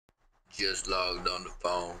Just logged on the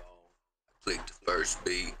phone, clicked the first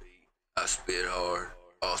beat, I spit hard,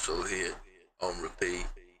 also hit on repeat.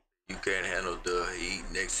 You can't handle the heat,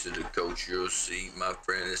 next to the coach you'll see. My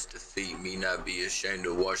friend is defeat, me not be ashamed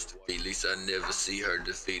to watch the feet. At least I never see her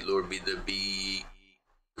defeat, Lord be the beat,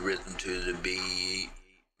 the rhythm to the beat.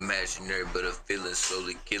 Imaginary but a feeling,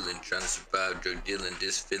 slowly killing, trying to survive drug dealing.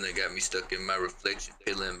 This feeling got me stuck in my reflection,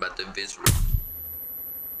 feeling about the Vince.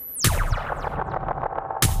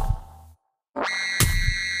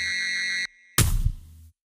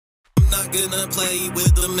 I'm not gonna play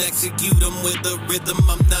with them, execute them with the rhythm.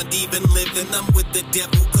 I'm not even living, I'm with the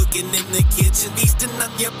devil cooking in the kitchen, feasting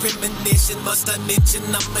on your premonition. Must I mention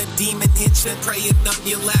I'm a demon henchman, preying on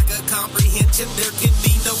your lack of comprehension. There can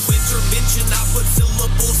be no intervention, I put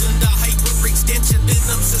syllables into hyperextension.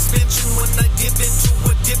 Venom suspension when I dip into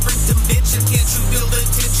a different dimension. Can't you feel the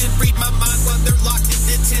tension? Read my mind while they're locked in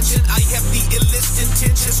detention. I have the illest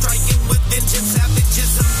intention, striking with vengeance. Savage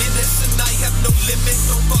is a menace and I have no limit.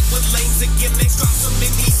 Don't fuck with lanes and gimmicks. Drop so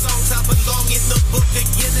many songs I belong in the book of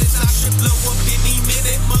Guinness. I should blow up any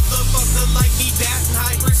minute. Motherfucker like me batting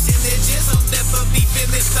high percentages. I'll never be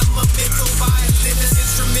finished. I'm a mental violinist,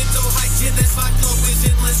 instrumental hygienist. My flow is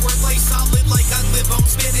endless, wordplay solid like I live on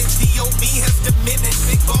spinach. The OB has diminished,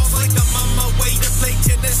 big balls like I'm on my way to play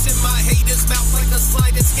tennis. In my haters mouth like a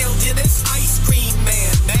sliding scale dentist. Ice cream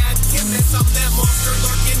man, mad chemist. I'm that monster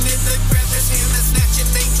lurking in the crevice. Hannah snatching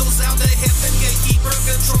angels out of heaven. Gatekeeper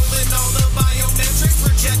controlling all the biometrics.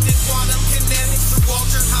 Projected quantum kinetics through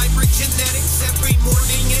altered hybrid genetics. Every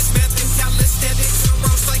morning is meth and calisthenics.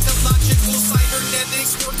 Neuro psychological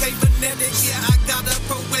cybernetics. 4K phonetics. Yeah, I got a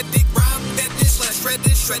poetic rhyme fetish. Less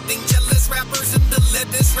reddish, shredding jealous rappers in the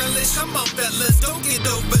lettuce relish. Come on fellas, don't get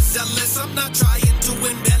overzealous. I'm not trying to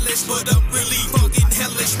embellish, but I'm really fucking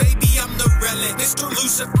hellish. Maybe I'm the relic, Mr.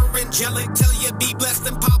 Lucifer angelic. Tell you be blessed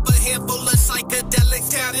and pop a handful of psychedelics.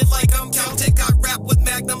 Tatted like I'm Celtic, I rap with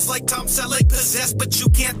magnums like Tom Selleck. Possessed, but you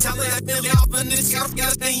can't tell it. I feel it out and it's got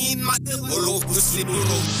stay in my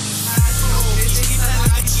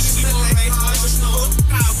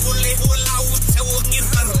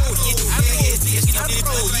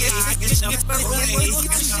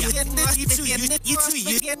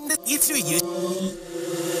you